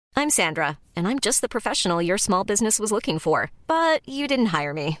I'm Sandra, and I'm just the professional your small business was looking for. But you didn't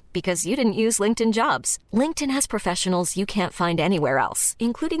hire me because you didn't use LinkedIn Jobs. LinkedIn has professionals you can't find anywhere else,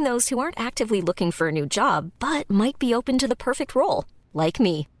 including those who aren't actively looking for a new job, but might be open to the perfect role, like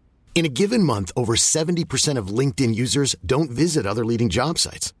me. In a given month, over 70% of LinkedIn users don't visit other leading job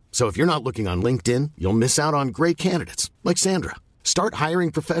sites. So if you're not looking on LinkedIn, you'll miss out on great candidates like Sandra. Start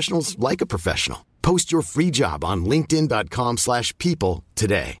hiring professionals like a professional. Post your free job on linkedin.com/people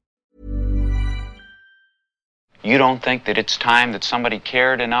today. You don't think that it's time that somebody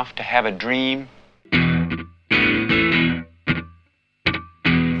cared enough to have a dream?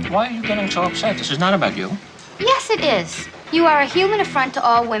 Why are you getting so upset? This is not about you. Yes, it is. You are a human affront to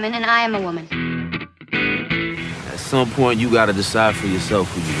all women, and I am a woman. At some point, you gotta decide for yourself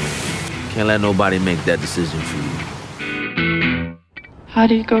who you are. Can't let nobody make that decision for you. How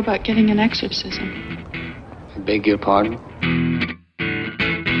do you go about getting an exorcism? I beg your pardon?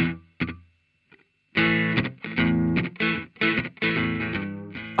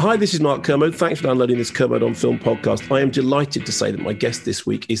 Hi, this is Mark Kermode. Thanks for downloading this Kermode on Film podcast. I am delighted to say that my guest this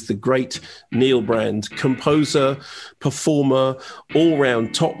week is the great Neil Brand, composer, performer,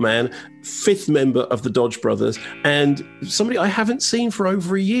 all-round top man, fifth member of the Dodge Brothers, and somebody I haven't seen for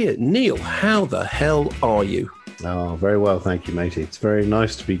over a year. Neil, how the hell are you? Oh, very well, thank you, matey. It's very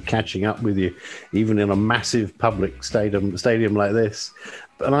nice to be catching up with you, even in a massive public stadium like this.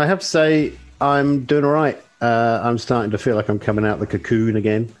 And I have to say, I'm doing all right. I'm starting to feel like I'm coming out the cocoon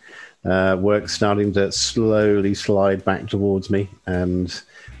again. Work's starting to slowly slide back towards me, and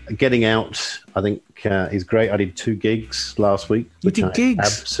getting out, I think, is great. I did 2 gigs last week, which I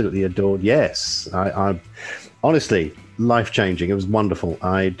absolutely adored. Yes, I honestly, life-changing. It was wonderful.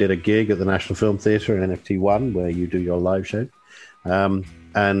 I did a gig at the National Film Theatre in NFT1, where you do your live show,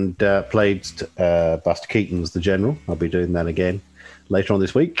 and played Buster Keaton's The General. I'll be doing that again later on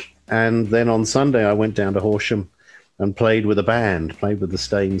this week. And then on Sunday, I went down to Horsham and played with a band, played with the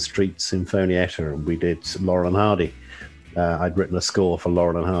Stane Street Sinfonietta, and we did Laurel and Hardy. I'd written a score for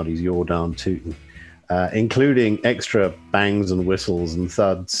Laurel and Hardy's Your Darn Tootin', including extra bangs and whistles and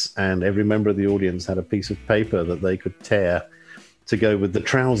thuds, and every member of the audience had a piece of paper that they could tear to go with the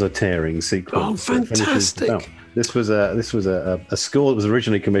trouser tearing sequence. Oh, fantastic! This was a score that was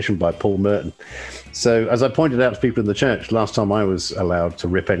originally commissioned by Paul Merton. So, as I pointed out to people in the church, last time I was allowed to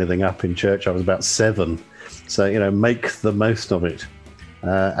rip anything up in church, I was about 7. So, make the most of it.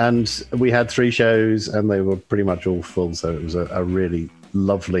 And we had 3 shows, and they were pretty much all full. So it was a really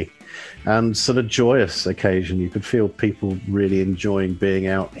lovely and sort of joyous occasion. You could feel people really enjoying being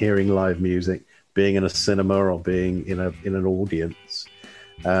out, hearing live music, being in a cinema or being in an audience.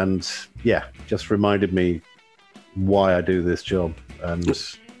 And yeah, just reminded me why I do this job, and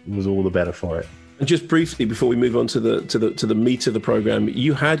was all the better for it. And just briefly, before we move on to the meat of the program,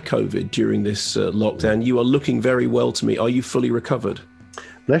 you had COVID during this lockdown. You are looking very well to me. Are you fully recovered?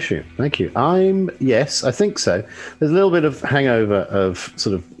 Bless you. Thank you. Yes, I think so. There's a little bit of hangover of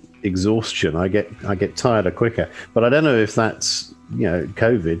sort of exhaustion. I get tireder quicker, but I don't know if that's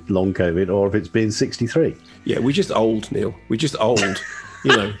COVID, long COVID, or if it's being 63. Yeah, we're just old, Neil. We're just old.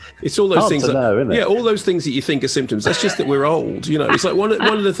 It's all those hard things to know, isn't it? Yeah, all those things that you think are symptoms. That's just that we're old. It's like one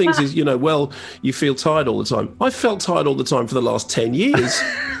of the things is, well, you feel tired all the time. I've felt tired all the time for the last 10 years.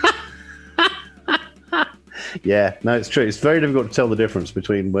 Yeah, no, it's true. It's very difficult to tell the difference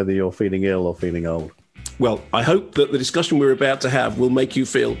between whether you're feeling ill or feeling old. Well, I hope that the discussion we're about to have will make you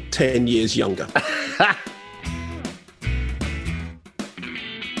feel 10 years younger.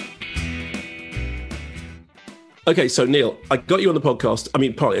 Okay, so Neil, I got you on the podcast. I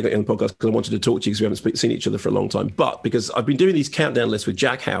mean, partly I got you on the podcast because I wanted to talk to you because we haven't seen each other for a long time, but because I've been doing these countdown lists with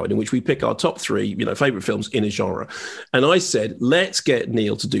Jack Howard in which we pick our top 3, favourite films in a genre. And I said, let's get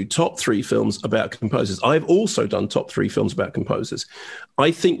Neil to do top 3 films about composers. I've also done top 3 films about composers.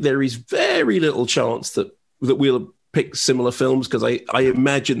 I think there is very little chance that we'll pick similar films because I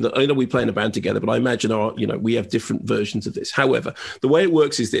imagine that, I know we play in a band together, but I imagine we have different versions of this. However, the way it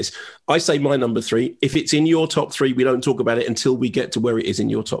works is this. I say my number 3. If it's in your top 3, we don't talk about it until we get to where it is in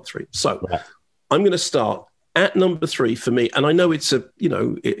your top 3. So right. I'm going to start at number 3 for me. And I know it's a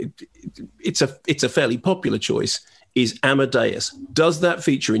fairly popular choice, is Amadeus. Does that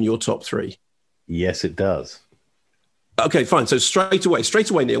feature in your top 3? Yes, it does. Okay, fine. So straight away,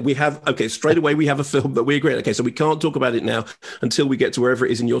 Neil, we have a film that we agree on. Okay, so we can't talk about it now until we get to wherever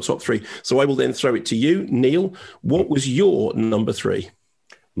it is in your top 3. So I will then throw it to you. Neil, what was your number 3?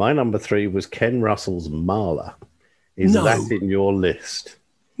 My number 3 was Ken Russell's Mahler. Is that in your list?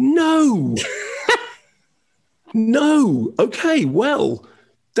 No. No. Okay, well,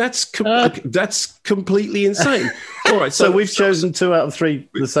 That's completely insane. All right, so we've chosen 2 out of 3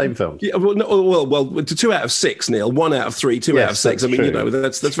 the same films. Yeah, well, 2 out of 6, Neil. 1 out of 3, 2 out of 6. I mean, true.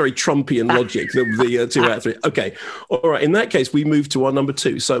 That's very Trumpian logic. the 2 out of 3. Okay, all right. In that case, we move to our number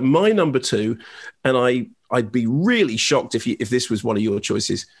 2. So my number 2, and I'd be really shocked if this was one of your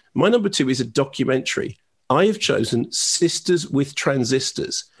choices. My number 2 is a documentary. I have chosen Sisters with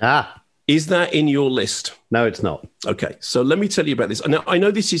Transistors. Is that in your list? No, it's not. Okay, so let me tell you about this. Now, I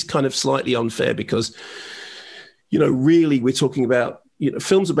know this is kind of slightly unfair because, really we're talking about,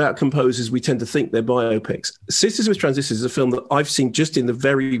 films about composers, we tend to think they're biopics. Sisters with Transistors is a film that I've seen just in the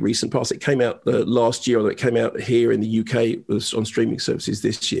very recent past. It came out last year, although it came out here in the UK. It was on streaming services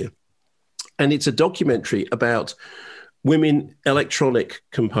this year. And it's a documentary about women electronic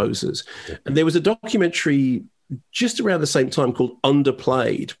composers. And there was a documentary just around the same time called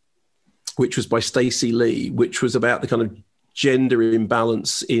Underplayed, which was by Stacey Lee, which was about the kind of gender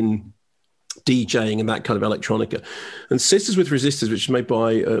imbalance in DJing and that kind of electronica. And Sisters with Resistors, which is made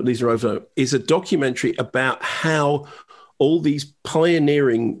by Lisa Rover, is a documentary about how all these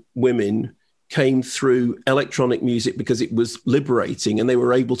pioneering women came through electronic music because it was liberating and they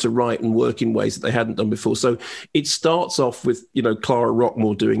were able to write and work in ways that they hadn't done before. So it starts off with, Clara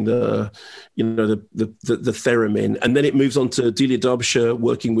Rockmore doing the theremin, and then it moves on to Delia Derbyshire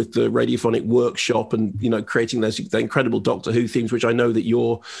working with the Radiophonic Workshop and, creating the incredible Doctor Who themes, which I know that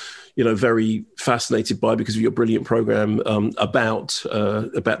you're, very fascinated by because of your brilliant program about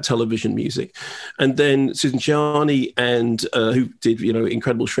television music. And then Susan Ciani, and who did,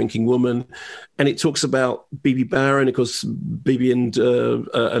 Incredible Shrinking Woman. And it talks about Bibi Baron, of course, Bibi and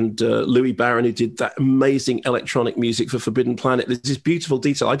Louis Baron, who did that amazing electronic music for Forbidden Planet. There's this beautiful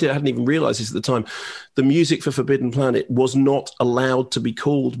detail. I hadn't even realized this at the time. The music for Forbidden Planet was not allowed to be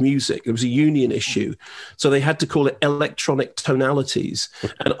called music. It was a union issue. So they had to call it electronic tonalities.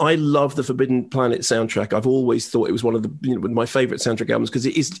 And I love the Forbidden Planet soundtrack. I've always thought it was one of the my favorite soundtrack albums because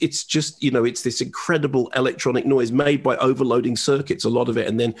it's just it's this incredible electronic noise made by overloading circuits, a lot of it,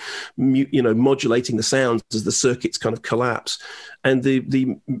 and then modulating the sounds as the circuits kind of collapse. And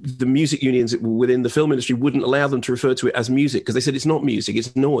the music unions within the film industry wouldn't allow them to refer to it as music because they said it's not music,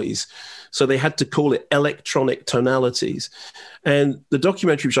 it's noise. So they had to call it electronic tonalities. And the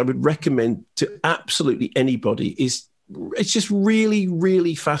documentary, which I would recommend to absolutely anybody, it's just really,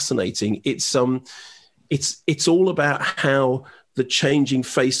 really fascinating. It's all about how the changing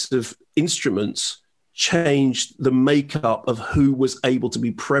face of instruments changed the makeup of who was able to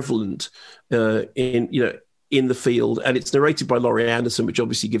be prevalent in the field. And it's narrated by Laurie Anderson, which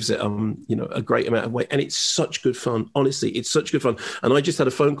obviously gives it a great amount of weight. And it's such good fun. Honestly, it's such good fun. And I just had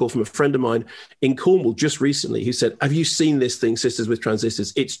a phone call from a friend of mine in Cornwall just recently who said, have you seen this thing, Sisters with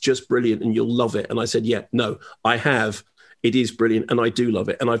Transistors? It's just brilliant and you'll love it. And I said, yeah, no, I have. It is brilliant and I do love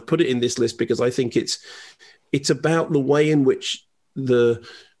it. And I've put it in this list because I think it's about the way in which the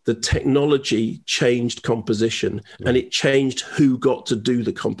technology changed composition, and it changed who got to do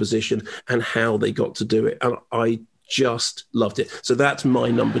the composition and how they got to do it. And I just loved it. So that's my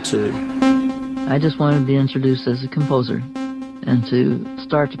number 2. I just wanted to be introduced as a composer and to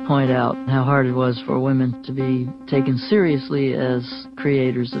start to point out how hard it was for women to be taken seriously as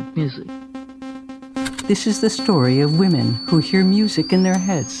creators of music. This is the story of women who hear music in their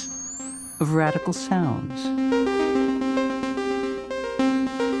heads, of radical sounds.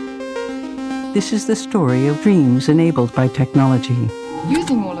 This is the story of dreams enabled by technology.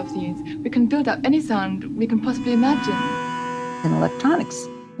 Using all of these, we can build up any sound we can possibly imagine. In electronics,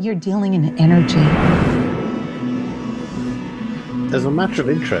 you're dealing in energy. As a matter of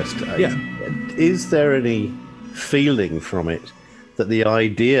interest, is there any feeling from it that the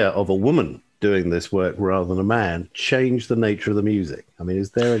idea of a woman doing this work rather than a man changed the nature of the music? I mean,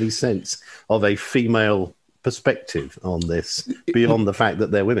 is there any sense of a female perspective on this beyond the fact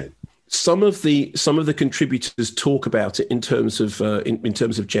that they're women? Some of the contributors talk about it in terms of in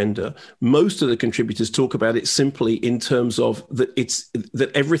terms of gender. Most of the contributors talk about it simply in terms of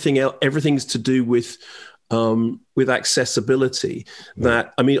that everything's to do with accessibility.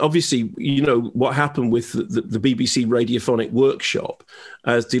 That, I mean, obviously, what happened with the BBC Radiophonic Workshop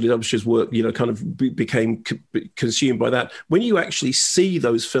as Delia Derbyshire's work, kind of became consumed by that. When you actually see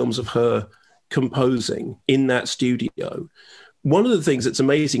those films of her composing in that studio, one of the things that's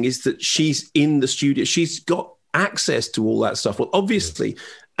amazing is that she's in the studio. She's got access to all that stuff. Well, obviously,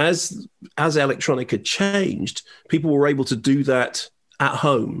 as electronica changed, people were able to do that at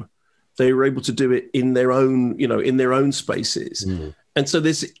home. They were able to do it in their own, in their own spaces. Mm. And so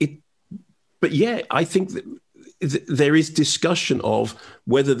but yeah, I think that there is discussion of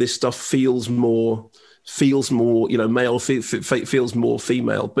whether this stuff feels more feels more, male feels more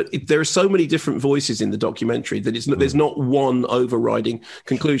female. But there are so many different voices in the documentary that there's not one overriding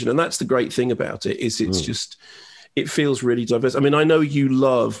conclusion. And that's the great thing about it, is it's just, it feels really diverse. I mean, I know you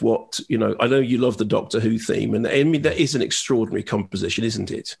love I know you love the Doctor Who theme. And I mean, that is an extraordinary composition,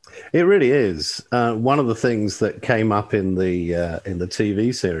 isn't it? It really is. One of the things that came up in the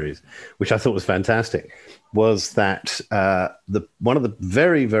TV series, which I thought was fantastic, was that one of the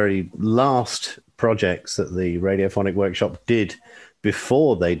very, very last projects that the Radiophonic Workshop did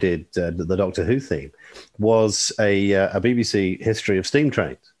before they did the Doctor Who theme was a BBC history of steam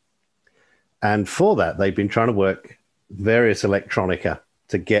trains. And for that, they've been trying to work various electronica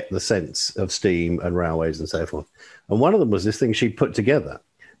to get the sense of steam and railways and so forth. And one of them was this thing she put together,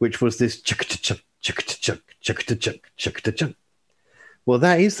 which was this chuck-ta-chuck, chuck-ta-chuck, chuck-ta-chuck, chuck-ta-chuck. Well,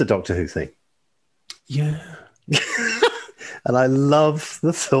 that is the Doctor Who thing. Yeah. And I love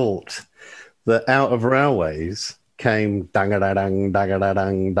the thought that out of railways came dang-a-da-dang,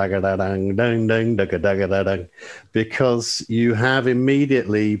 dang-a-da-dang, dang-a-da-dang, dang-dang, dang-a-da-dang, because you have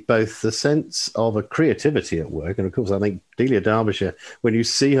immediately both the sense of a creativity at work, and of course I think Delia Derbyshire, when you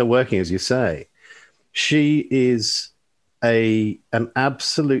see her working, as you say, she is an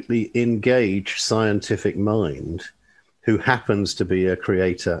absolutely engaged scientific mind who happens to be a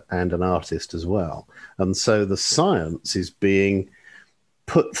creator and an artist as well. And so the science is being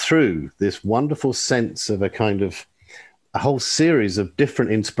put through this wonderful sense of a whole series of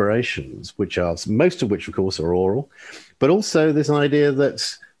different inspirations, most of which, of course, are oral, but also this idea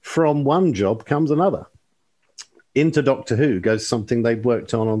that from one job comes another. Into Doctor Who goes something they've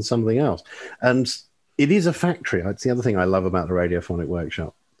worked on something else. And it is a factory. It's the other thing I love about the Radiophonic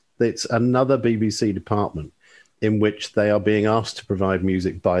Workshop. It's another BBC department in which they are being asked to provide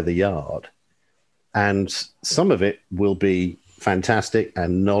music by the yard. And some of it will be fantastic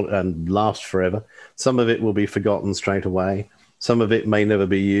and last forever. Some of it will be forgotten straight away. Some of it may never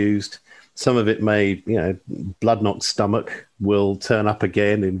be used. Some of it may, Blood Knocked Stomach will turn up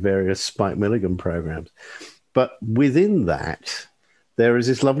again in various Spike Milligan programs. But within that, there is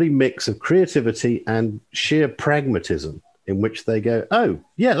this lovely mix of creativity and sheer pragmatism in which they go, oh,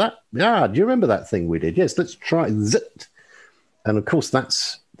 yeah, do you remember that thing we did? Yes, let's try that. And of course,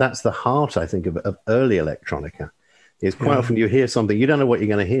 that's the heart, I think, of early electronica. Is quite often you hear something, you don't know what you're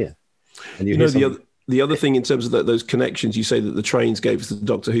going to hear. And the other thing in terms of those connections, you say that the trains gave us the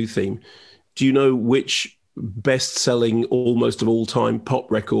Doctor Who theme. Do you know which best-selling, almost of all-time pop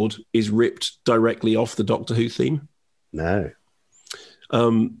record is ripped directly off the Doctor Who theme? No.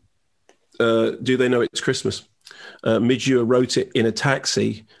 Do they know it's Christmas? Midge wrote it in a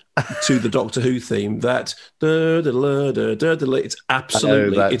taxi to the Doctor Who theme. That it's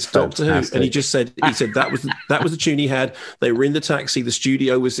absolutely it's Doctor Who, and he said that was the tune he had. They were in the taxi. The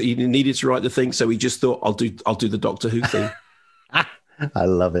studio he needed to write the thing, so he just thought I'll do the Doctor Who theme. I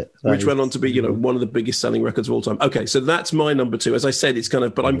love it. Which went on to be one of the biggest selling records of all time. Okay, so that's my number 2. As I said, it's kind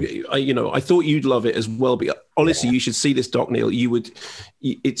of, but I thought you'd love it as well. But honestly, you should see this, Doc Neil. You would.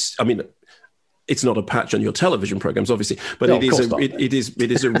 It's not a patch on your television programs, obviously, but it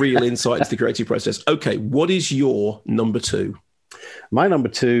is a real insight into the creative process. Okay, what is your number 2? My number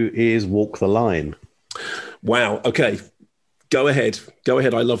 2 is Walk the Line. Wow. Okay, go ahead.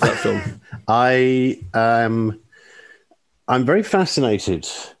 I love that film. I'm very fascinated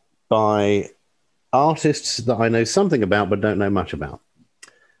by artists that I know something about but don't know much about.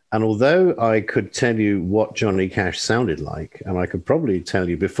 And although I could tell you what Johnny Cash sounded like, and I could probably tell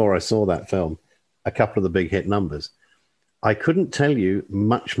you before I saw that film a couple of the big hit numbers, I couldn't tell you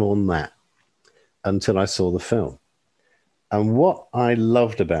much more than that until I saw the film. And what I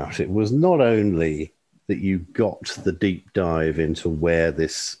loved about it was not only that you got the deep dive into where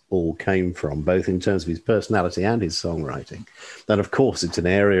this all came from, both in terms of his personality and his songwriting. Then, of course, it's an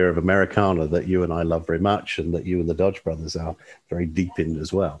area of Americana that you and I love very much and that you and the Dodge Brothers are very deep in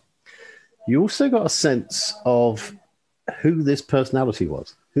as well. You also got a sense of who this personality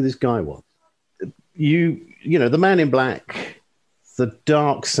was, who this guy was. You know, the Man in Black, the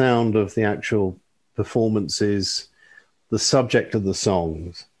dark sound of the actual performances, the subject of the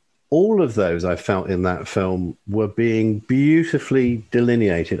songs, all of those I felt in that film were being beautifully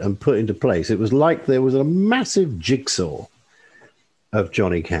delineated and put into place. It was like there was a massive jigsaw of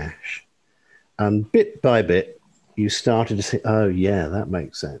Johnny Cash. And bit by bit, you started to say, oh, yeah, that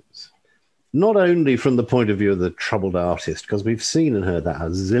makes sense. Not only from the point of view of the troubled artist, because we've seen and heard that a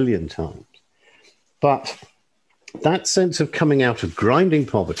zillion times, but that sense of coming out of grinding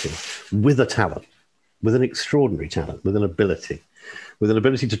poverty with a talent, with an extraordinary talent, with an ability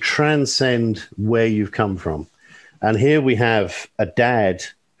to transcend where you've come from. And here we have a dad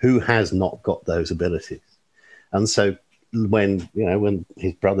who has not got those abilities? And so when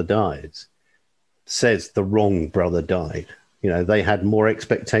his brother dies, says the wrong brother died. They had more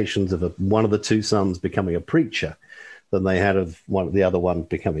expectations of one of the two sons becoming a preacher than they had of the other one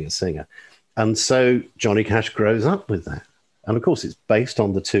becoming a singer. And so Johnny Cash grows up with that. And of course, it's based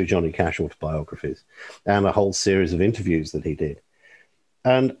on the 2 Johnny Cash autobiographies and a whole series of interviews that he did.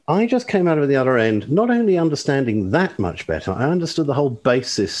 And I just came out of the other end, not only understanding that much better, I understood the whole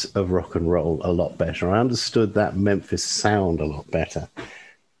basis of rock and roll a lot better. I understood that Memphis sound a lot better.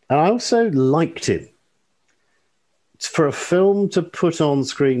 And I also liked him. For a film to put on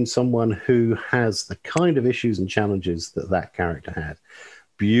screen someone who has the kind of issues and challenges that character had,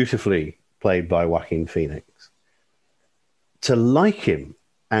 beautifully played by Joaquin Phoenix, to like him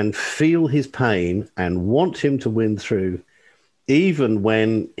and feel his pain and want him to win through, even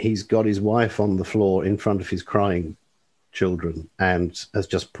when he's got his wife on the floor in front of his crying children and has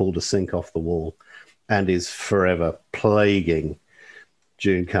just pulled a sink off the wall and is forever plaguing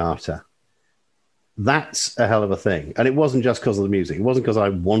June Carter. That's a hell of a thing. And it wasn't just because of the music. It wasn't because I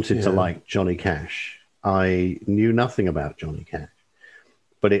wanted to like Johnny Cash. I knew nothing about Johnny Cash.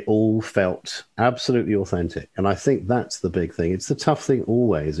 But it all felt absolutely authentic. And I think that's the big thing. It's the tough thing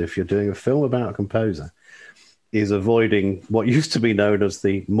always, if you're doing a film about a composer, is avoiding what used to be known as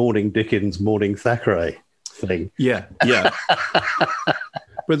the morning Dickens, morning Thackeray thing. Yeah.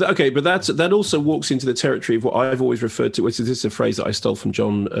 But that also walks into the territory of what I've always referred to, which is this a phrase that I stole from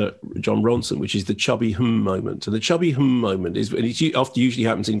John Ronson, which is the chubby moment. And the chubby moment is, and it often usually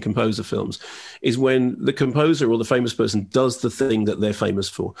happens in composer films, is when the composer or the famous person does the thing that they're famous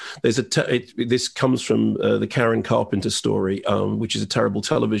for. This comes from the Karen Carpenter story, which is a terrible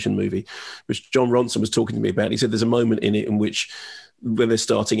television movie, which John Ronson was talking to me about. He said there's a moment in it in which, when they're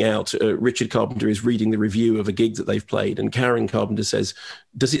starting out, Richard Carpenter is reading the review of a gig that they've played, and Karen Carpenter says,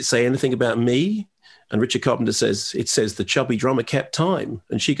 "Does it say anything about me?" And Richard Carpenter says, "It says the chubby drummer kept time."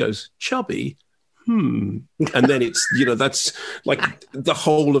 And she goes, "Chubby? And then it's, that's like the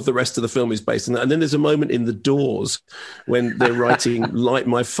whole of the rest of the film is based on that. And then there's a moment in The Doors when they're writing Light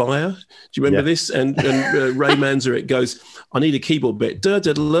My Fire. Do you remember this? And Ray Manzarek goes, "I need a keyboard bit.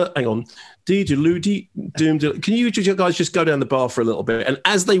 Hang on. Can you guys just go down the bar for a little bit?" And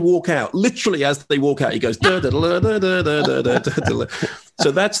as they walk out, literally as they walk out, he goes, So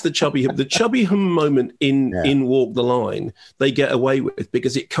that's the chubby hum moment in Walk the Line. They get away with,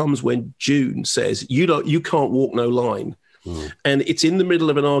 because it comes when June says, you can't walk no line. And it's in the middle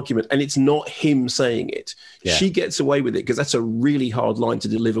of an argument, and it's not him saying it. Yeah. She gets away with it because that's a really hard line to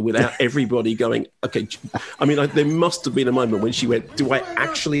deliver without everybody going, okay. I mean, there must have been a moment when she went, do I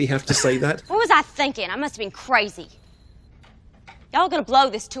actually have to say that? What was I thinking? I must have been crazy. Y'all gonna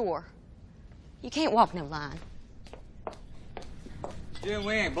blow this tour. You can't walk no line. Jim,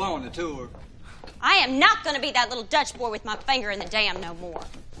 we ain't blowing the tour. I am not gonna be that little Dutch boy with my finger in the jam no more.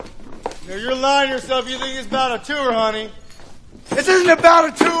 Now, you're lying to yourself. You think it's about a tour, honey. This isn't about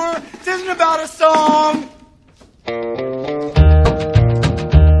a tour. This isn't about a song.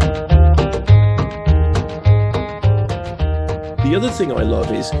 The other thing I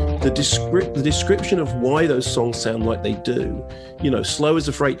love is the description of why those songs sound like they do. Slow as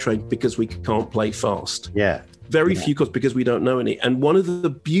a freight train because we can't play fast. Yeah. Very few chords because we don't know any. And one of the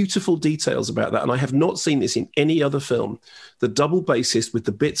beautiful details about that, and I have not seen this in any other film, the double bassist with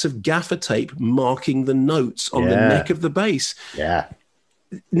the bits of gaffer tape marking the notes on the neck of the bass. Yeah.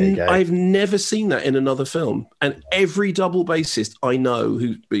 I've never seen that in another film. And every double bassist I know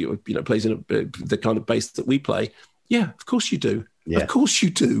who plays in the kind of bass that we play, yeah, of course you do. Yeah. Of course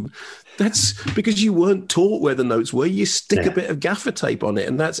you do. That's because you weren't taught where the notes were. You stick a bit of gaffer tape on it,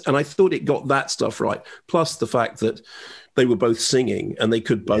 and I thought it got that stuff right. Plus the fact that they were both singing, and they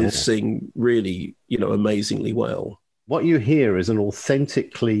could both sing really, amazingly well. What you hear is an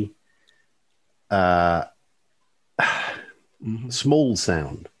authentically small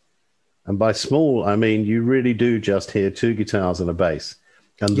sound, and by small I mean you really do just hear 2 guitars and a bass,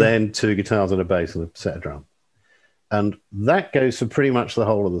 and then 2 guitars and a bass and a set of drums. And that goes for pretty much the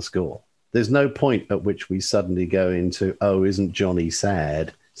whole of the score. There's no point at which we suddenly go into, "Oh, isn't Johnny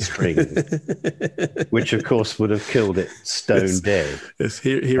sad?" string, which of course would have killed it stone dead. Yes,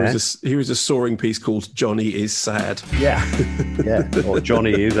 here is a soaring piece called "Johnny is Sad." Yeah, or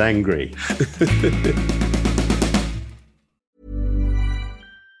 "Johnny is Angry."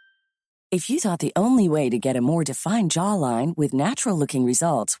 If you thought the only way to get a more defined jawline with natural-looking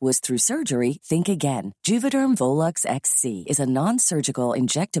results was through surgery, think again. Juvederm Volux XC is a non-surgical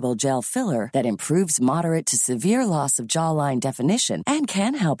injectable gel filler that improves moderate to severe loss of jawline definition and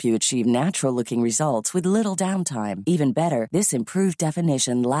can help you achieve natural-looking results with little downtime. Even better, this improved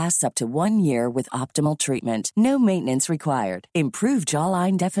definition lasts up to 1 year with optimal treatment. No maintenance required. Improve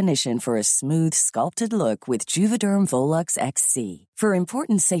jawline definition for a smooth, sculpted look with Juvederm Volux XC. For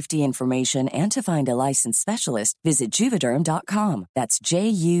important safety information and to find a licensed specialist, visit Juvederm.com. That's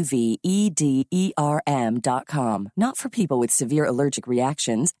JUVEDERM.com. Not for people with severe allergic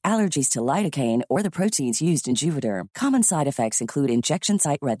reactions, allergies to lidocaine, or the proteins used in Juvederm. Common side effects include injection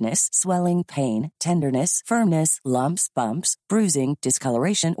site redness, swelling, pain, tenderness, firmness, lumps, bumps, bruising,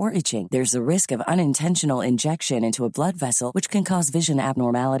 discoloration, or itching. There's a risk of unintentional injection into a blood vessel, which can cause vision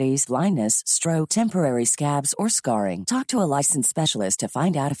abnormalities, blindness, stroke, temporary scabs, or scarring. Talk to a licensed specialist to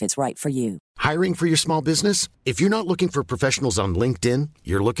find out if it's right for you. Hiring for your small business? If you're not looking for professionals on LinkedIn,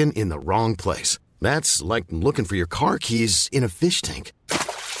 you're looking in the wrong place. That's like looking for your car keys in a fish tank.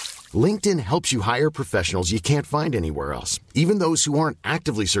 LinkedIn helps you hire professionals you can't find anywhere else, even those who aren't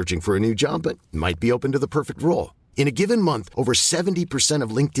actively searching for a new job but might be open to the perfect role. In a given month, over 70%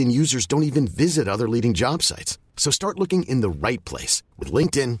 of LinkedIn users don't even visit other leading job sites. So start looking in the right place. With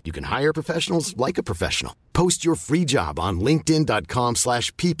LinkedIn, you can hire professionals like a professional. Post your free job on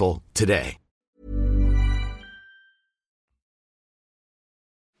linkedin.com/people today.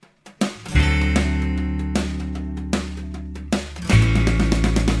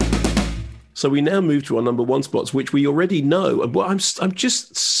 So we now move to our number one spots, which we already know. And I'm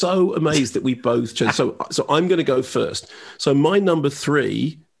just so amazed that we both chose. So I'm going to go first. So my number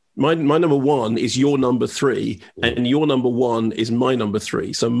three, my number one is your number three, and your number one is my number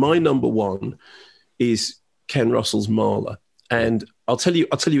three. So my number one is Ken Russell's Marla, and I'll tell you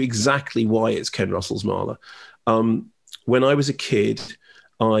exactly why it's Ken Russell's Marla. When I was a kid,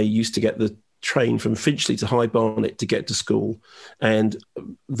 I used to get the train from Finchley to High Barnet to get to school, and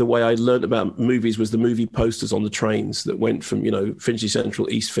the way I learned about movies was the movie posters on the trains that went from Finchley Central,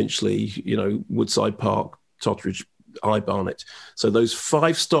 East Finchley, Woodside Park, Totteridge, High Barnet. So those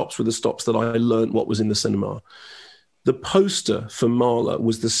 5 stops were the stops that I learned what was in the cinema. The poster for Marla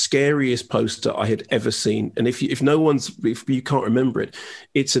was the scariest poster I had ever seen, and if you can't remember it,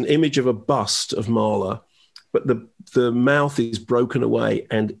 it's an image of a bust of Marla, but the mouth is broken away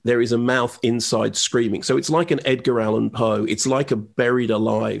and there is a mouth inside screaming. So it's like an Edgar Allan Poe. It's like a buried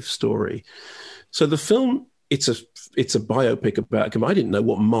alive story. So the film, it's a biopic about him. I didn't know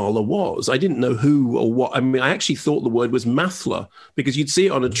what Marla was. I didn't know who or what. I mean, I actually thought the word was Mathla because you'd see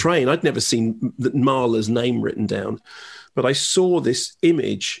it on a train. I'd never seen Marla's name written down. But I saw this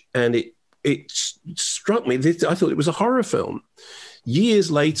image and it struck me. I thought it was a horror film. Years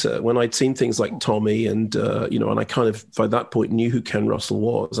later, when I'd seen things like Tommy and, and I kind of, by that point, knew who Ken Russell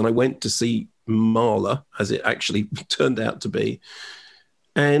was. And I went to see Marla, as it actually turned out to be.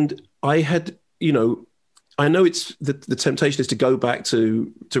 And I had, I know it's the temptation is to go back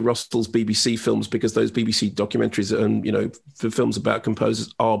to Russell's BBC films because those BBC documentaries and, the films about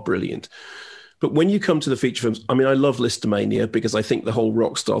composers are brilliant. But when you come to the feature films, I mean, I love Listomania because I think the whole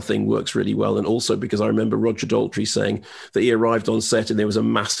rock star thing works really well. And also because I remember Roger Daltrey saying that he arrived on set and there was a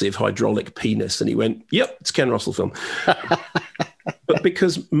massive hydraulic penis. And he went, yep, it's a Ken Russell film. But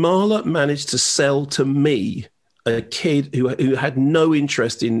because Marla managed to sell to me, a kid who had no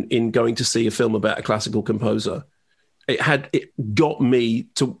interest in going to see a film about a classical composer, it got me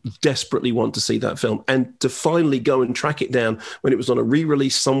to desperately want to see that film and to finally go and track it down when it was on a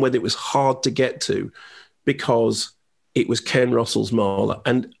re-release somewhere that was hard to get to because it was Ken Russell's Marla.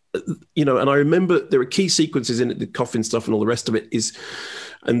 And, and I remember there are key sequences in it, the coffin stuff and all the rest of it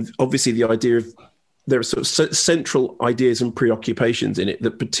and obviously the idea of there are sort of central ideas and preoccupations in it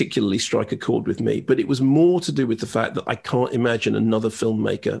that particularly strike a chord with me. But it was more to do with the fact that I can't imagine another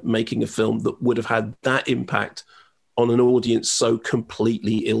filmmaker making a film that would have had that impact on an audience so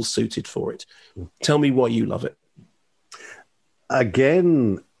completely ill-suited for it. Tell me why you love it.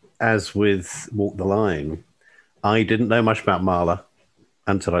 Again, as with Walk the Line, I didn't know much about Marla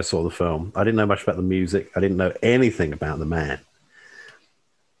until I saw the film. I didn't know much about the music. I didn't know anything about the man.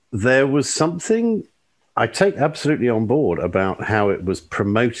 There was something I take absolutely on board about how it was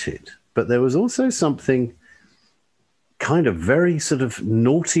promoted, but there was also something kind of very sort of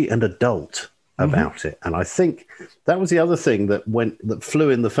naughty and adult about it. And I think that was the other thing that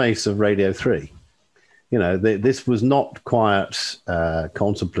flew in the face of Radio 3. This was not quiet,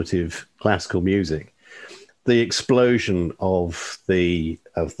 contemplative classical music. The explosion of the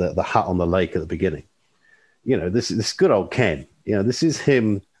hut on the lake at the beginning. This good old Ken. This is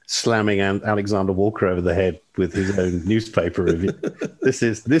him slamming Alexander Walker over the head with his own newspaper review. This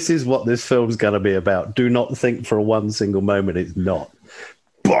is what this film's going to be about. Do not think for one single moment it's not.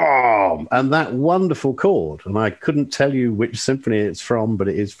 Boom! And that wonderful chord, and I couldn't tell you which symphony it's from, but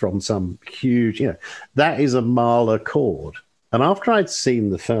it is from some huge, that is a Mahler chord. And after I'd seen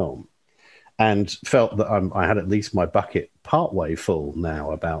the film and felt that I had at least my bucket partway full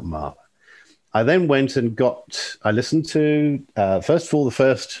now about Mahler, I then went and I listened to, first of all, the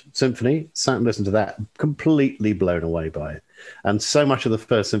first symphony, sat and listened to that, completely blown away by it. And so much of the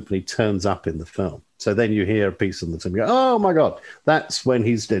first symphony turns up in the film. So then you hear a piece of the symphony, oh my God, that's when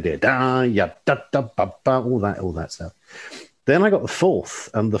he's did it, all that stuff. Then I got the fourth,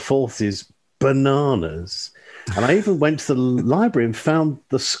 and the fourth is bananas. And I even went to the library and found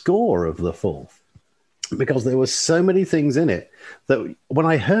the score of the fourth, because there were so many things in it that when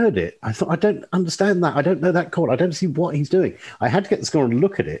I heard it, I thought, I don't understand that. I don't know that chord. I don't see what he's doing. I had to get the score and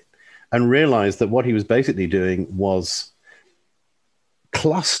look at it and realize that what he was basically doing was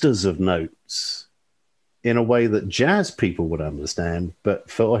clusters of notes in a way that jazz people would understand, but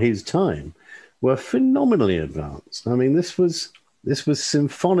for his time were phenomenally advanced. I mean, this was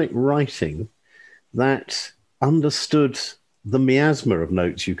symphonic writing that understood the miasma of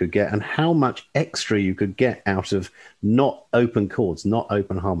notes you could get and how much extra you could get out of not open chords, not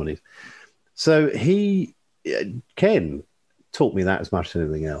open harmonies. So Ken taught me that as much as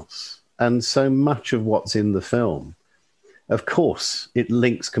anything else. And so much of what's in the film, of course, it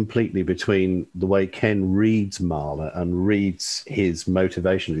links completely between the way Ken reads Mahler and reads his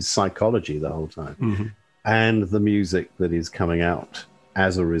motivation, his psychology the whole time, and the music that is coming out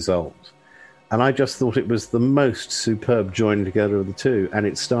as a result. And I just thought it was the most superb joining together of the two. And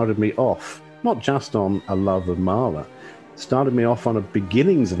it started me off, not just on a love of Mahler, started me off on a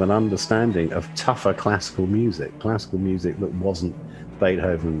beginnings of an understanding of tougher classical music that wasn't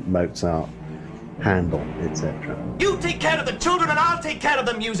Beethoven, Mozart, Handel, etc. You take care of the children and I'll take care of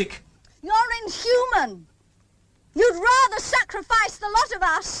the music. You're inhuman. You'd rather sacrifice the lot of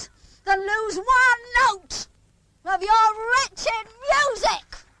us than lose one note of your wretched music.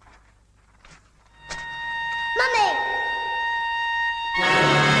 Mummy!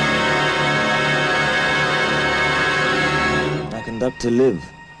 I conduct to live.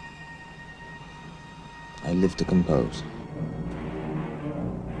 I live to compose.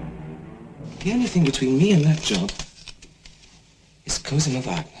 The only thing between me and that job is Cosima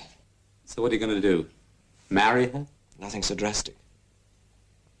Wagner. So what are you going to do? Marry her? Nothing so drastic.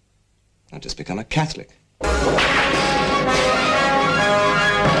 I'll just become a Catholic.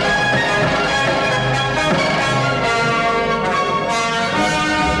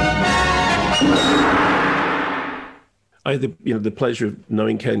 I had the pleasure of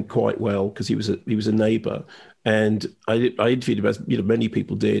knowing Ken quite well because he was a neighbour, and I interviewed him, as many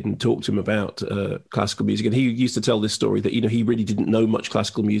people did, and talked to him about classical music. And he used to tell this story that he really didn't know much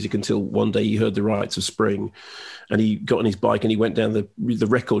classical music until one day he heard the Rites of Spring, and he got on his bike and he went down the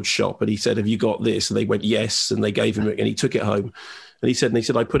record shop and he said, "Have you got this?" And they went, "Yes," and they gave him it, and he took it home. And he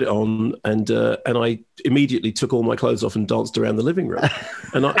said, I put it on, and I immediately took all my clothes off and danced around the living room.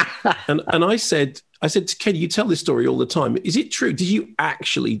 And I said to Ken, you tell this story all the time. Is it true? Did you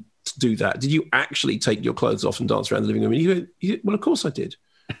actually do that? Did you actually take your clothes off and dance around the living room? And he went, well, of course I did.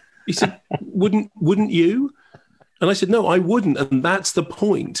 He said, wouldn't you? And I said, no, I wouldn't. And that's the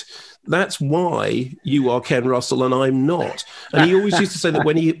point. That's why you are Ken Russell and I'm not. And he always used to say that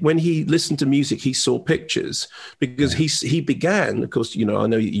when he listened to music, he saw pictures, because he began, of course, I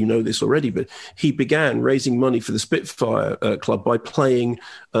know you know this already, but he began raising money for the Spitfire Club by playing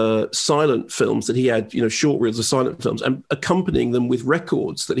silent films that he had, short reels of silent films, and accompanying them with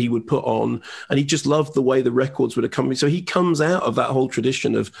records that he would put on. And he just loved the way the records would accompany. So he comes out of that whole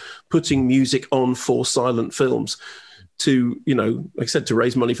tradition of putting music on for silent films to, like I said, to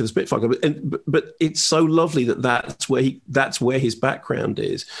raise money for the Spitfire Club. But it's so lovely that's where his background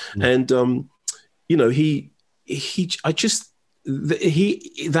is. And, that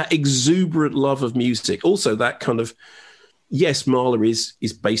exuberant love of music, also that kind of, yes, Mahler is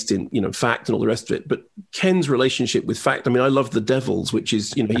based in, fact and all the rest of it, but Ken's relationship with fact, I love The Devils, which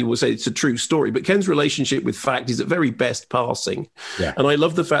is, he will say it's a true story, but Ken's relationship with fact is at very best passing. Yeah. And I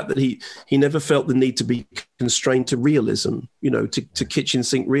love the fact that he never felt the need to be constrained to realism, to kitchen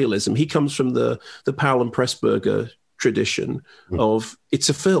sink realism. He comes from the Powell and Pressburger tradition of it's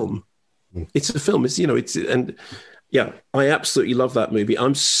a film. It's a film. Yeah, I absolutely love that movie.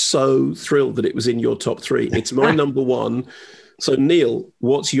 I'm so thrilled that it was in your top three. It's my number one. So, Neil,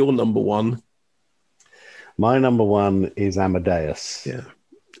 what's your number one? My number one is Amadeus. Yeah.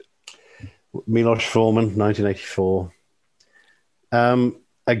 Milos Forman, 1984.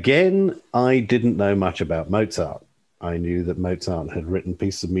 Again, I didn't know much about Mozart. I knew that Mozart had written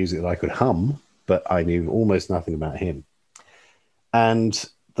pieces of music that I could hum, but I knew almost nothing about him. And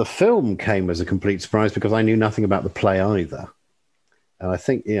the film came as a complete surprise because I knew nothing about the play either. And I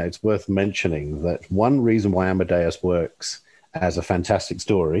think, it's worth mentioning that one reason why Amadeus works as a fantastic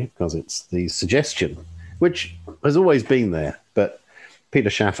story, because it's the suggestion, which has always been there, but Peter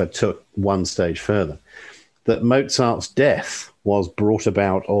Shaffer took one stage further, that Mozart's death was brought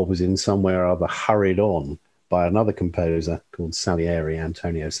about or was in some way or other hurried on by another composer called Salieri,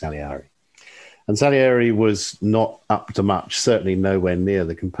 Antonio Salieri. And Salieri was not up to much, certainly nowhere near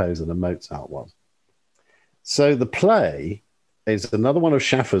the composer that Mozart was. So the play is another one of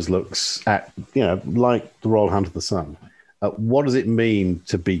Schaffer's looks at, like The Royal Hunt of the Sun. What does it mean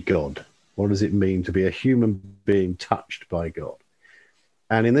to be God? What does it mean to be a human being touched by God?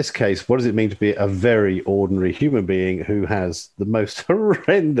 And in this case, what does it mean to be a very ordinary human being who has the most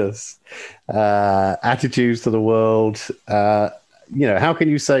horrendous attitudes to the world? How can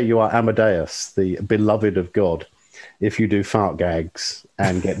you say you are Amadeus, the beloved of God, if you do fart gags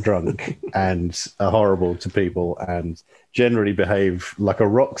and get drunk and are horrible to people and generally behave like a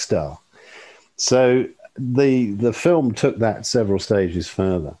rock star? So the film took that several stages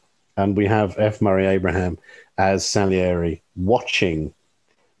further. And we have F. Murray Abraham as Salieri watching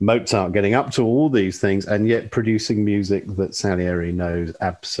Mozart getting up to all these things and yet producing music that Salieri knows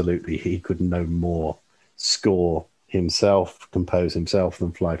absolutely he could no more score himself, compose himself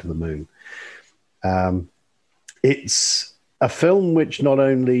than Fly to the Moon. It's a film which not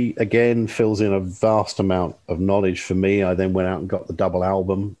only, again, fills in a vast amount of knowledge for me. I then went out and got the double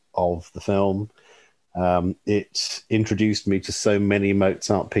album of the film. It introduced me to so many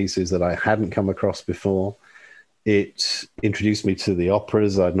Mozart pieces that I hadn't come across before. It introduced me to the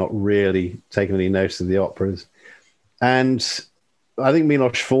operas. I'd not really taken any notice of the operas. And I think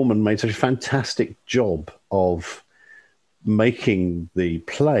Milos Forman made such a fantastic job of making the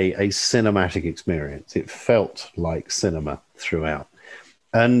play a cinematic experience. It felt like cinema throughout.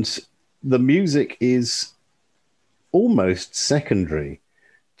 And the music is almost secondary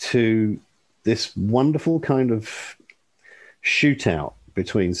to this wonderful kind of shootout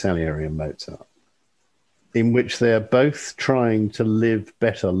between Salieri and Mozart, in which they're both trying to live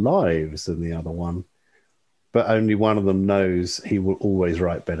better lives than the other one, but only one of them knows he will always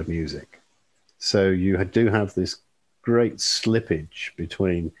write better music. So you do have this great slippage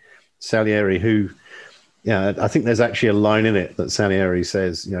between Salieri, who, I think there's actually a line in it that Salieri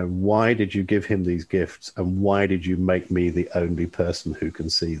says, why did you give him these gifts and why did you make me the only person who can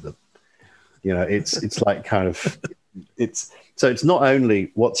see them? It's like kind of, so it's not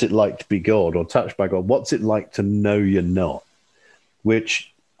only what's it like to be God or touched by God, what's it like to know you're not,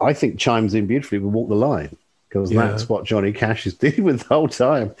 which I think chimes in beautifully with Walk the Line, because that's what Johnny Cash is dealing with the whole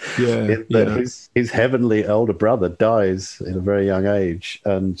time. His heavenly elder brother dies in a very young age,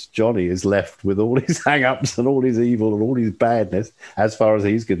 and Johnny is left with all his hang-ups and all his evil and all his badness as far as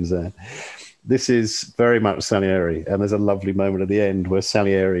he's concerned. This is very much Salieri, and there's a lovely moment at the end where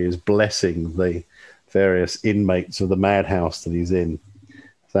Salieri is blessing the various inmates of the madhouse that he's in,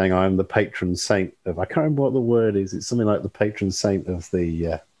 saying, I'm the patron saint of, I can't remember what the word is, it's something like the patron saint of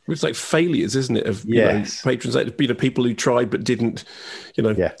the... It's like failures, isn't it? Of patron saint, people who tried but didn't,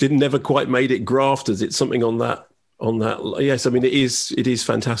 never quite made it, grafters. It's something on that. Yes, I mean, it is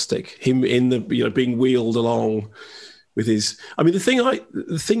fantastic. Him in the, being wheeled along with his, I mean, the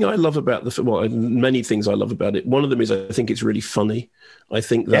thing I love about the film, well, many things I love about it. One of them is I think it's really funny. I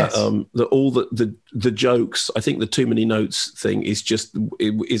think that that all the jokes, I think the too many notes thing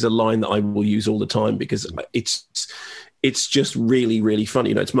is a line that I will use all the time because it's just really, really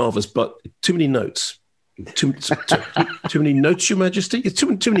funny. It's marvelous, but too many notes. Too many notes, Your Majesty. It's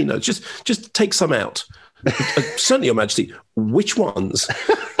too many notes. Just take some out. Certainly, Your Majesty. Which ones?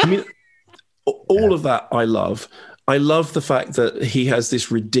 I mean, all of that I love. I love the fact that he has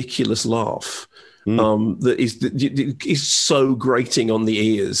this ridiculous laugh that is so grating on the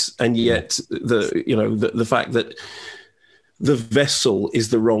ears, and yet the fact that the vessel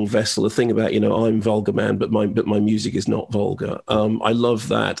is the wrong vessel. The thing about, I'm vulgar man, but my music is not vulgar. I love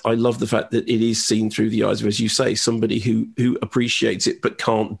that. I love the fact that it is seen through the eyes of, as you say, somebody who appreciates it but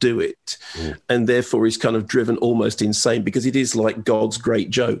can't do it, and therefore is kind of driven almost insane, because it is like God's great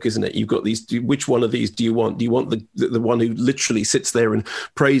joke, isn't it? You've got these. Which one of these do you want? Do you want the one who literally sits there and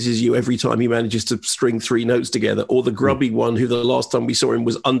praises you every time he manages to string 3 notes together, or the grubby one who the last time we saw him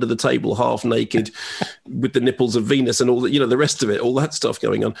was under the table, half naked, with the nipples of Venus and all that? The rest of it, all that stuff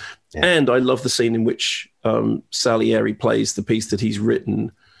going on. And I love the scene in which Salieri plays the piece that he's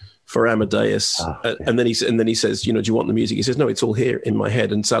written for Amadeus. And then he says, do you want the music? He says, no, it's all here in my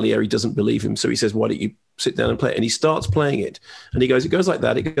head. And Salieri doesn't believe him. So he says, why don't you sit down and play it? And he starts playing it. And he goes, it goes like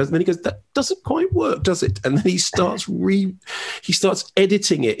that. And then he goes, that doesn't quite work, does it? And then he starts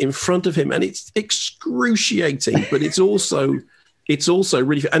editing it in front of him. And it's excruciating, but it's also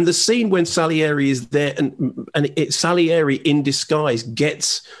really, and the scene when Salieri is there and Salieri in disguise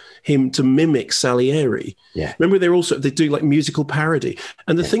gets him to mimic Salieri. Yeah. Remember, they do like musical parody.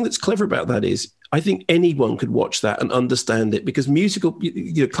 And the thing that's clever about that is I think anyone could watch that and understand it, because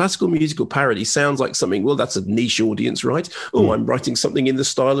classical musical parody sounds like something, well, that's a niche audience, right? Oh, I'm writing something in the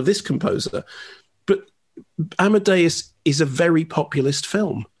style of this composer. But Amadeus is a very populist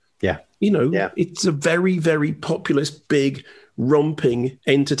film. Yeah. It's a very, very populist, big, romping,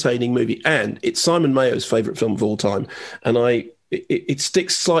 entertaining movie. And it's Simon Mayo's favorite film of all time. And it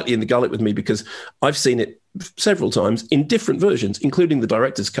sticks slightly in the gullet with me because I've seen it several times in different versions, including the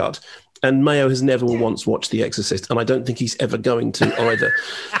director's cut. And Mayo has never once watched The Exorcist, and I don't think he's ever going to either.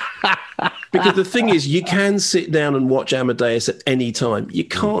 Because the thing is, you can sit down and watch Amadeus at any time. You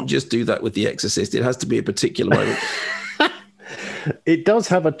can't just do that with The Exorcist. It has to be a particular moment. It does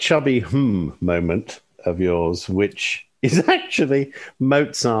have a chubby moment of yours, which is actually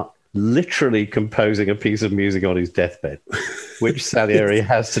Mozart literally composing a piece of music on his deathbed, which Salieri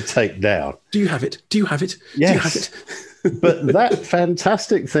has to take down. Do you have it? Do you have it? Yes. Do you have it? But that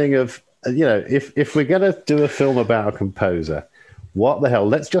fantastic thing of, if we're going to do a film about a composer, what the hell?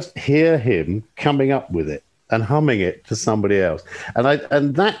 Let's just hear him coming up with it and humming it to somebody else.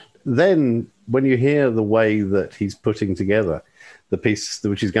 And that then, when you hear the way that he's putting together the piece,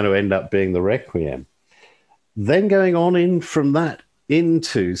 which is going to end up being the Requiem, then going on in from that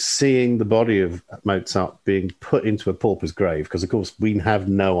into seeing the body of Mozart being put into a pauper's grave, because, of course, we have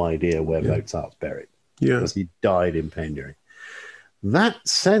no idea where Mozart's buried, because he died in penury. That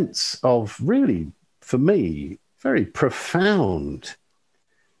sense of really, for me, very profound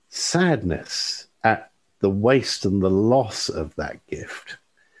sadness at the waste and the loss of that gift,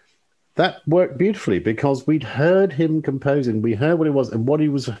 that worked beautifully, because we'd heard him composing. We heard what it was, and what he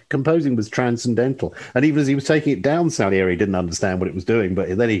was composing was transcendental. And even as he was taking it down, Salieri didn't understand what it was doing,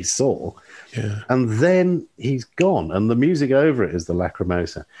 but then he saw. Yeah. And then he's gone, and the music over it is the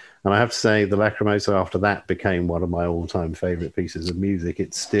Lacrimosa. And I have to say, the Lacrimosa after that became one of my all-time favorite pieces of music.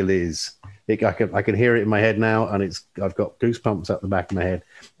 It still is. I can hear it in my head now, and I've got goosebumps up the back of my head,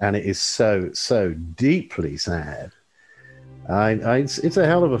 and it is so, so deeply sad. It's a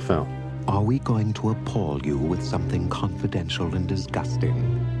hell of a film. Are we going to appall you with something confidential and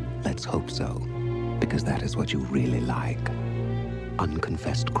disgusting? Let's hope so, because that is what you really like.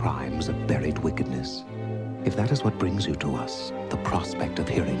 Unconfessed crimes of buried wickedness. If that is what brings you to us, the prospect of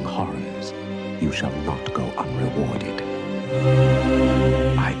hearing horrors, you shall not go unrewarded.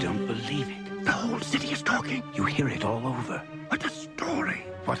 I don't believe it. The whole city is talking. You hear it all over. What a story.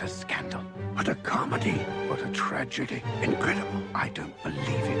 What a scandal. What a comedy. What a tragedy. Incredible. I don't believe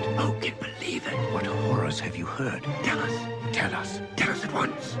it. Who can believe it? What horrors have you heard? Tell us. Tell us. Tell us at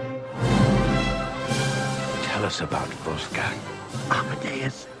once. Tell us about Wolfgang.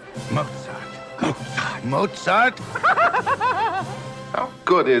 Amadeus. Mozart. Mozart? How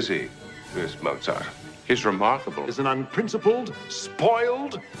good is he, this Mozart? He's remarkable. Is an unprincipled,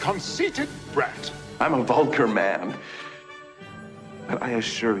 spoiled, conceited brat. I'm a vulgar man. But I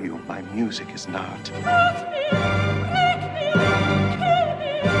assure you, my music is not.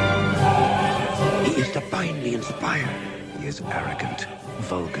 He is divinely inspired. He is arrogant,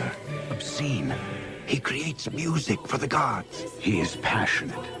 vulgar, obscene. He creates music for the gods. He is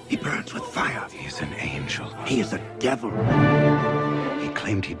passionate. He burns with fire. He is an angel. He is a devil. He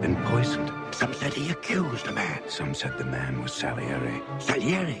claimed he'd been poisoned. Some said he accused a man. Some said the man was Salieri.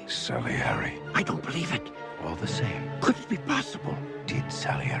 Salieri? Salieri. I don't believe it. All the same. Could it be possible? Did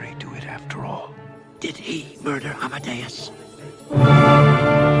Salieri do it after all? Did he murder Amadeus?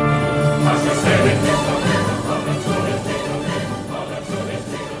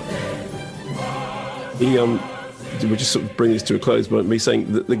 We'll just sort of bring this to a close by me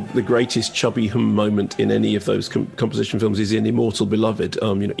saying that the greatest chubby hum moment in any of those composition films is in Immortal Beloved,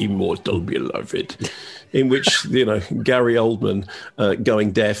 Immortal Beloved, in which, Gary Oldman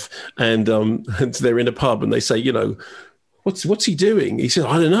going deaf, and they're in a pub and they say, what's he doing? He says,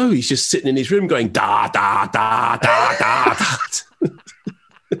 I don't know. He's just sitting in his room going, da, da, da, da, da,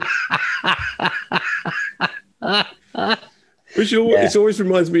 da. It always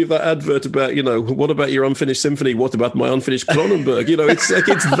reminds me of that advert about, what about your unfinished symphony? What about my unfinished Cronenberg? It's like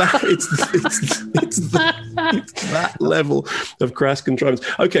it's that level of crass contrivance.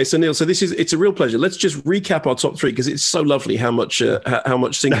 Okay, so Neil, it's a real pleasure. Let's just recap our top three because it's so lovely how much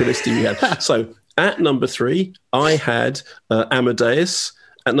synchronicity we had. So at number 3, I had Amadeus.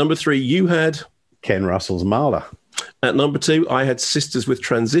 At number 3, you had Ken Russell's Mahler. At number 2, I had Sisters with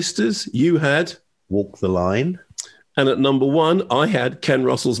Transistors. You had Walk the Line. And at number 1, I had Ken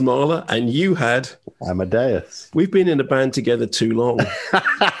Russell's Mahler, and you had Amadeus. We've been in a band together too long.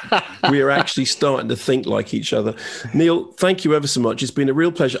 We are actually starting to think like each other. Neil, thank you ever so much. It's been a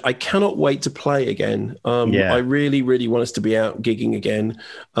real pleasure. I cannot wait to play again. I really, really want us to be out gigging again.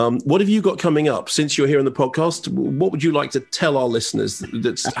 What have you got coming up? Since you're here on the podcast, what would you like to tell our listeners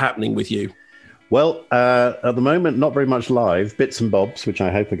that's happening with you? Well, at the moment, not very much live. Bits and bobs, which I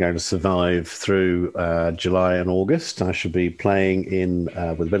hope are going to survive through July and August. I shall be playing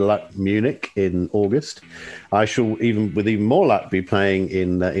with a bit of luck, Munich in August. I shall, with even more luck, be playing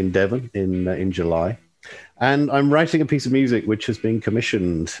in Devon in July. And I'm writing a piece of music which has been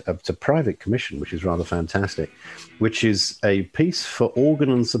commissioned. It's a private commission, which is rather fantastic, which is a piece for organ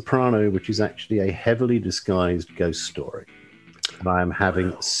and soprano, which is actually a heavily disguised ghost story. And I am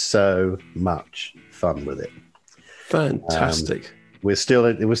having so much fun with it. Fantastic. We're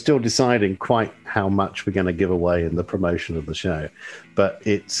still deciding quite how much we're going to give away in the promotion of the show, but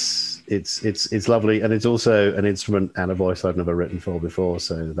it's lovely, and it's also an instrument and a voice I've never written for before,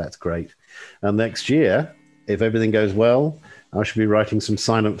 so that's great. And next year, if everything goes well, I should be writing some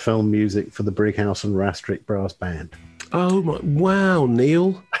silent film music for the Brighouse and Rastrick Brass Band. Oh my! Wow,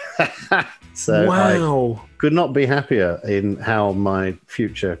 Neil. So wow. I could not be happier in how my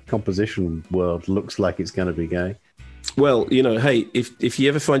future composition world looks like it's going to be going. Well, hey, if you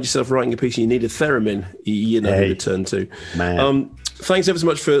ever find yourself writing a piece and you need a theremin, you know who to turn to. Man. Thanks ever so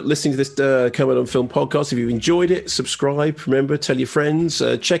much for listening to this Kermode on Film podcast. If you've enjoyed it, subscribe. Remember, tell your friends.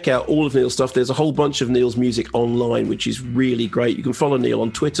 Check out all of Neil's stuff. There's a whole bunch of Neil's music online, which is really great. You can follow Neil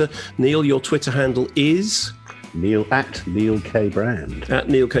on Twitter. Neil, your Twitter handle is... Neil K. Brand. At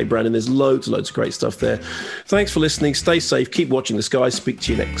Neil K. Brand, and there's loads of great stuff there. Thanks for listening. Stay safe. Keep watching the skies. Speak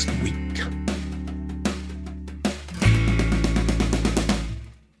to you next week.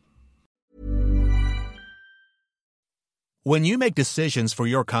 When you make decisions for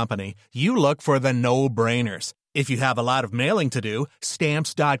your company, you look for the no-brainers. If you have a lot of mailing to do,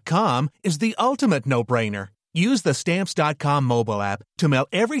 Stamps.com is the ultimate no-brainer. Use the Stamps.com mobile app to mail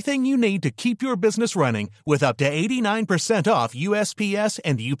everything you need to keep your business running with up to 89% off USPS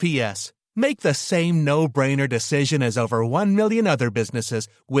and UPS. Make the same no-brainer decision as over 1 million other businesses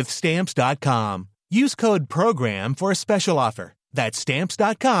with Stamps.com. Use code PROGRAM for a special offer. That's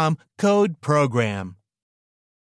Stamps.com, code PROGRAM.